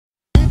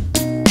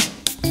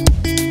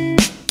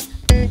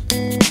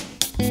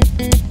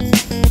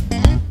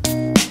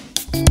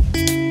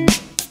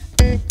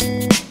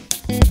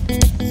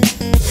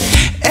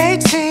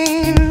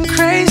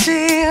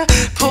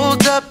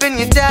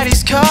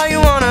daddy's car, you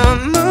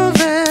wanna move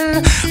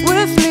in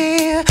with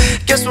me.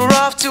 Guess we're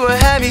off to a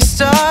heavy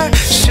start.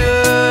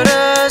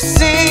 Should've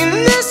seen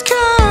this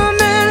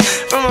coming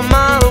from a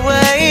mile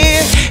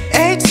away.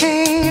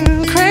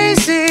 18,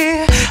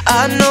 crazy,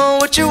 I know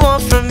what you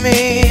want from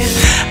me.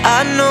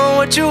 I know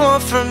what you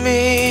want from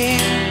me.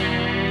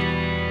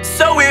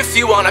 So if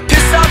you wanna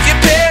piss off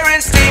your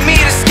parents, date me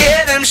to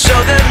scare them,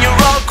 show them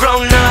you're all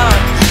grown up.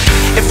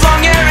 If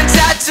long hair and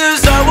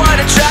tattoos are what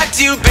attract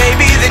you,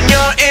 baby, then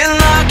you're in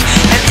luck.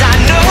 And I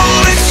know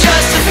it's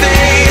just a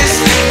phase,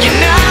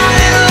 you're not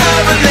in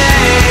love with me.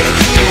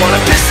 You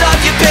wanna piss off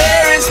your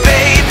parents,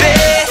 baby,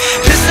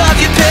 piss off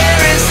your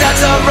parents,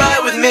 that's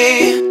alright with me.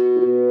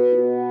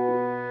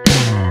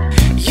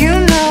 You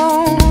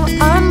know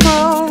I'm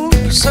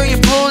broke, so you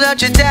pulled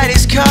out your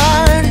daddy's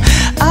card.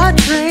 I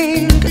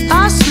drink,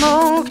 I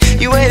smoke,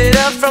 you ate it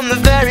up from the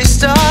very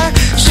start.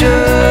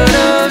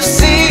 Should've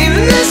seen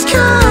this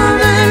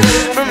coming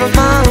from a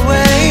mile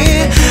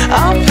away.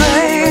 I'll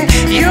play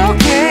your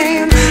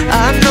game,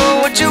 I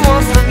know what you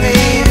want from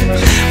me.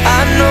 I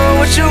know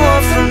what you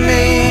want from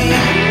me.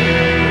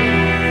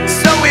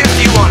 So if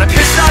you wanna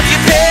piss off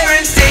your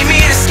parents, date me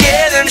to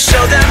scare them,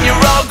 show them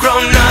you're all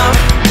grown up.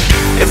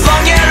 If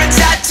long hair and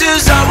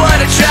tattoos are what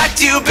attract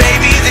you,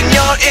 baby, then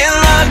you're in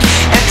luck.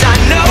 And I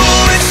know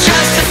it's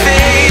just a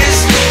phase,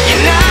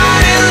 you're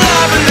not in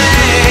love with me.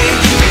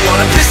 You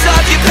wanna piss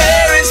off your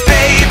parents,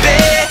 baby,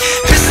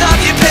 piss off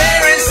your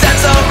parents,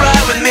 that's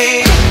alright with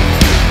me.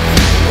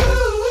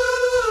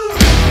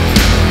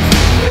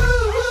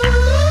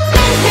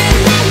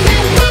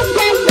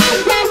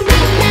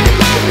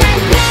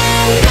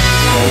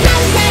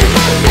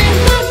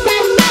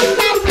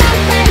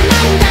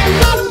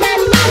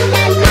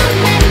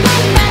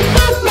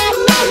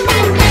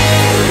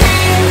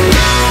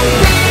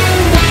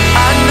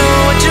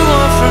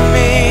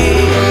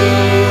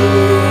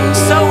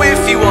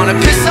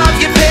 Piss off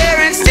your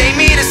parents, date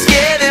me to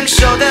scare them,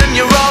 show them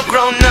you're all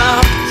grown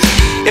up.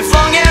 If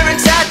long hair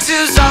and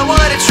tattoos are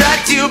what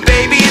attract you,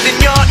 baby,